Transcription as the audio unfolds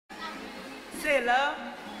Say love.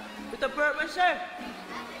 With the purple shirt.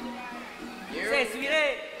 Say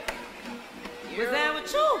sweetie. What's that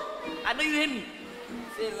with you? I know you hit me.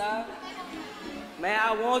 Say love. Man,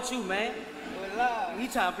 I want you, man. With love. He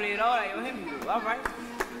trying to play it all like you hit me, bro. Alright.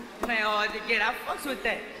 Playing hard to get. I fucks with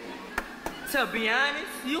that. To be honest,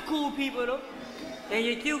 you cool people though. And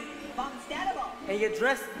you're cute. And you're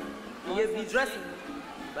dressed. And you be dressing.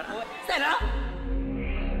 But I say love.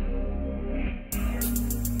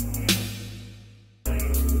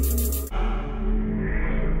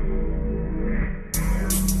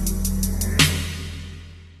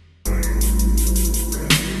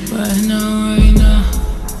 Right now, right now.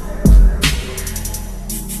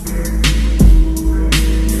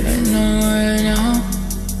 Right now, right now.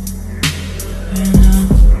 Right now.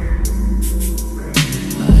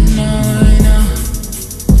 Right now, right now.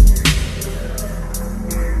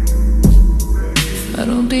 I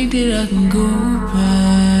don't think that I can go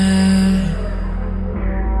back.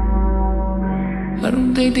 I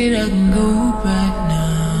don't think that I can go back now.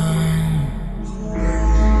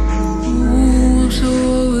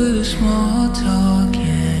 Small talk,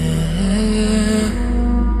 yeah.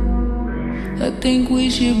 I think we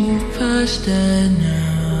should move past that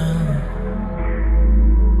now.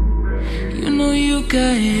 You know you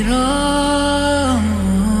got it all.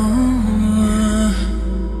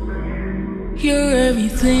 You're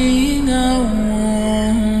everything I want.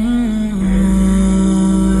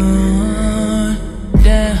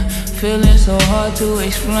 Damn, feeling so hard to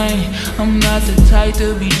explain. I'm not the type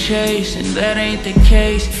to be chasing, that ain't the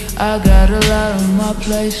case. I got a lot on my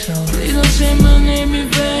plate, so please don't say my name in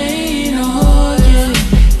vain. Oh yeah,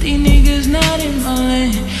 these niggas not in my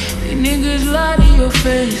lane. These niggas lie to your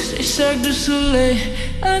face, they Cirque du Soleil.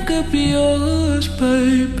 I could be yours,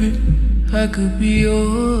 baby. I could be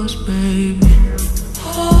yours, baby.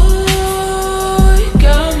 Oh, you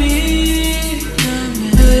got me,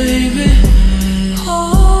 baby.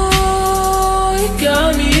 Oh, you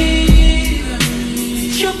got me.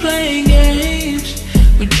 You're playing games,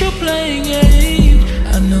 but you're playing games.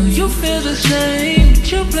 I know you feel the same,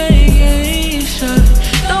 but you're playing games. So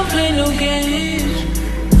don't play no games.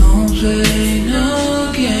 Don't play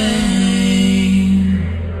no game.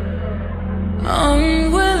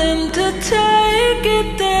 I'm willing to take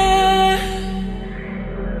it there.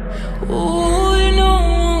 Oh, you know I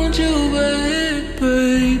want you,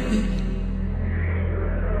 baby.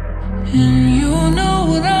 And you know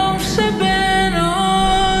what I'm sipping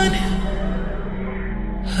on.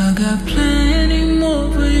 I got plenty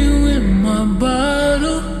more for you in my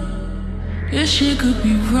bottle. This shit could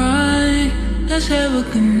be right. Let's have a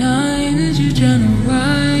good night. Is you tryna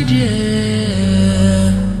ride?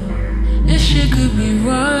 Yeah. This shit could be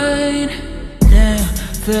right. Damn,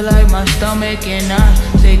 feel like my stomach and I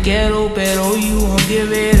say quiero, pero you won't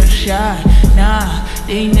give it a shot. Nah,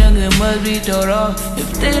 these niggas must be thrown off.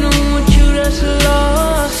 If they don't want you, that's a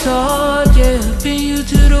loss. Oh yeah, pin you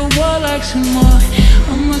to the wall like some more.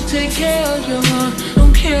 I'ma take care of your heart,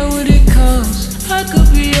 don't care what it costs. I could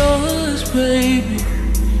be yours, baby.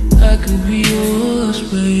 I could be yours,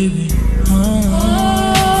 baby. Oh,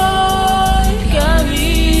 you got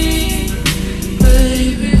me,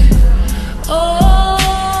 baby.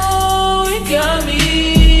 Oh, you got me.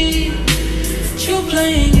 You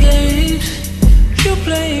playing games, you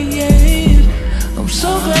playing games. I'm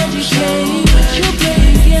so glad you came, but you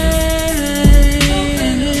playing games.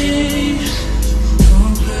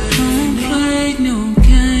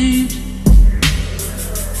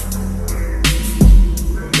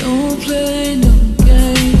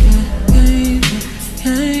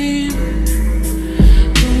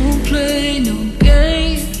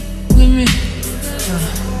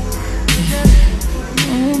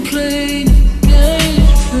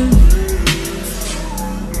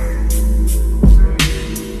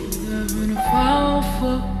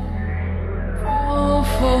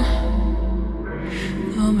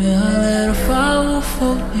 Come here, let a fire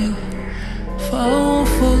for you.